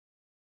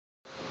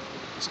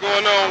What's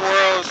going on,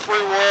 world? It's Free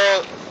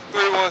World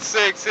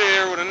 316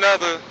 here with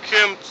another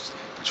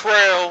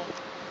chemtrail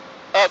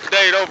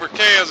update over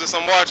Kansas.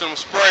 I'm watching them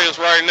spray us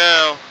right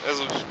now as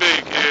we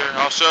speak here.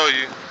 I'll show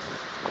you.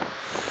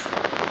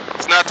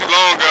 It's not too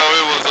long ago,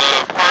 it was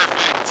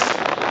perfect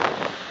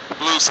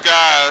blue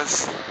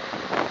skies. You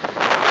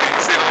can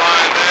see the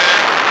line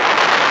there.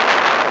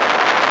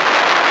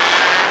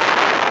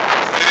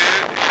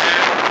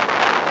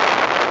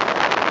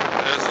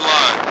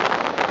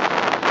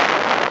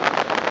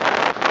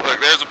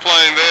 There's a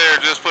plane there,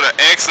 just put an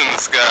X in the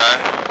sky.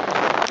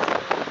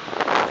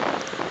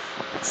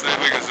 Let's see if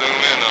we can zoom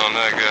in on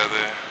that guy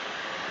there.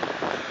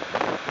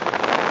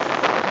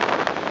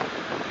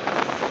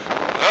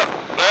 Oh,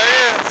 there he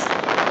is.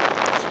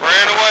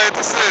 Spraying away at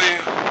the city,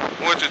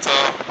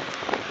 Wichita.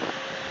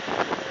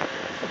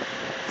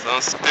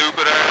 Some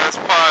stupid ass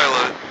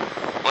pilot.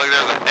 Like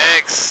there's an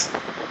X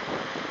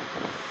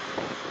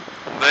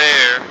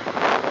there.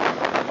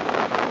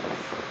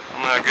 I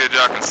don't know how good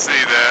y'all can see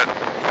that.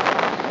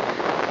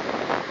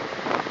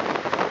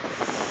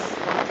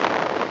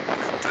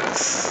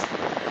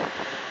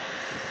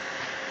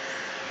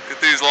 Look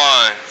at these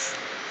lines.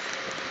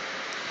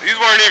 These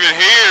weren't even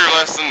here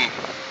less than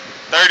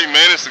 30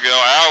 minutes ago,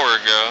 an hour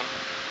ago.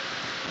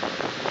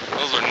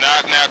 Those are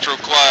not natural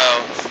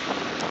clouds.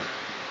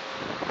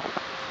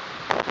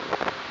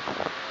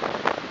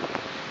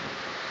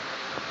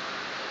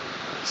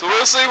 So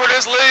we'll see where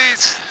this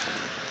leads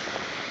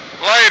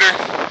later.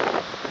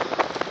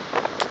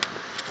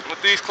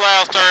 What these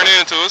clouds turn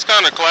into. It's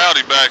kind of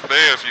cloudy back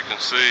there if you can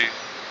see.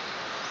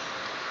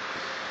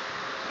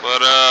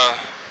 But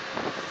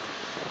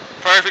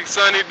perfect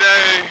sunny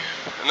day,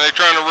 and they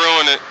trying to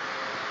ruin it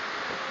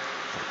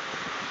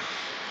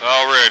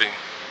already.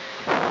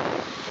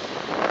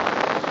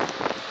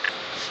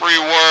 Free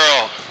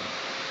world.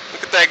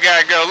 Look at that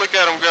guy go. Look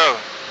at him go.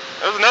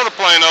 There's another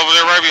plane over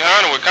there right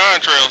behind him with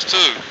contrails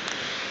too.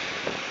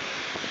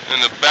 In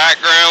the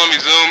background, let me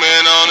zoom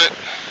in on it.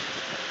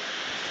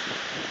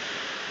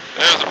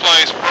 There's a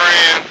plane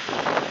spraying.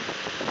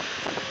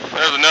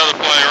 There's another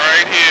plane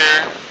right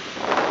here.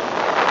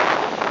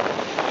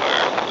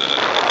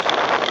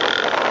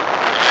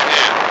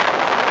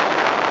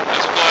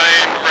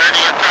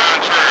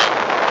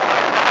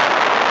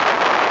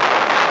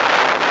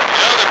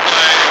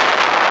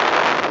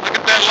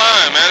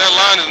 Man, that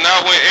line does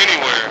not went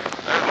anywhere.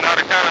 That is not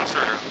a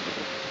contrail.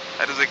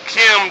 That is a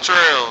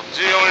chemtrail.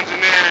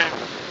 Geoengineering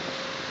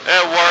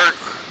at work.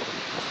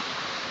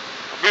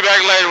 I'll be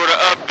back later with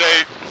an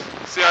update.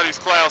 See how these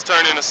clouds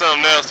turn into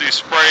something else. These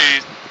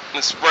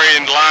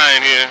spraying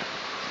line here.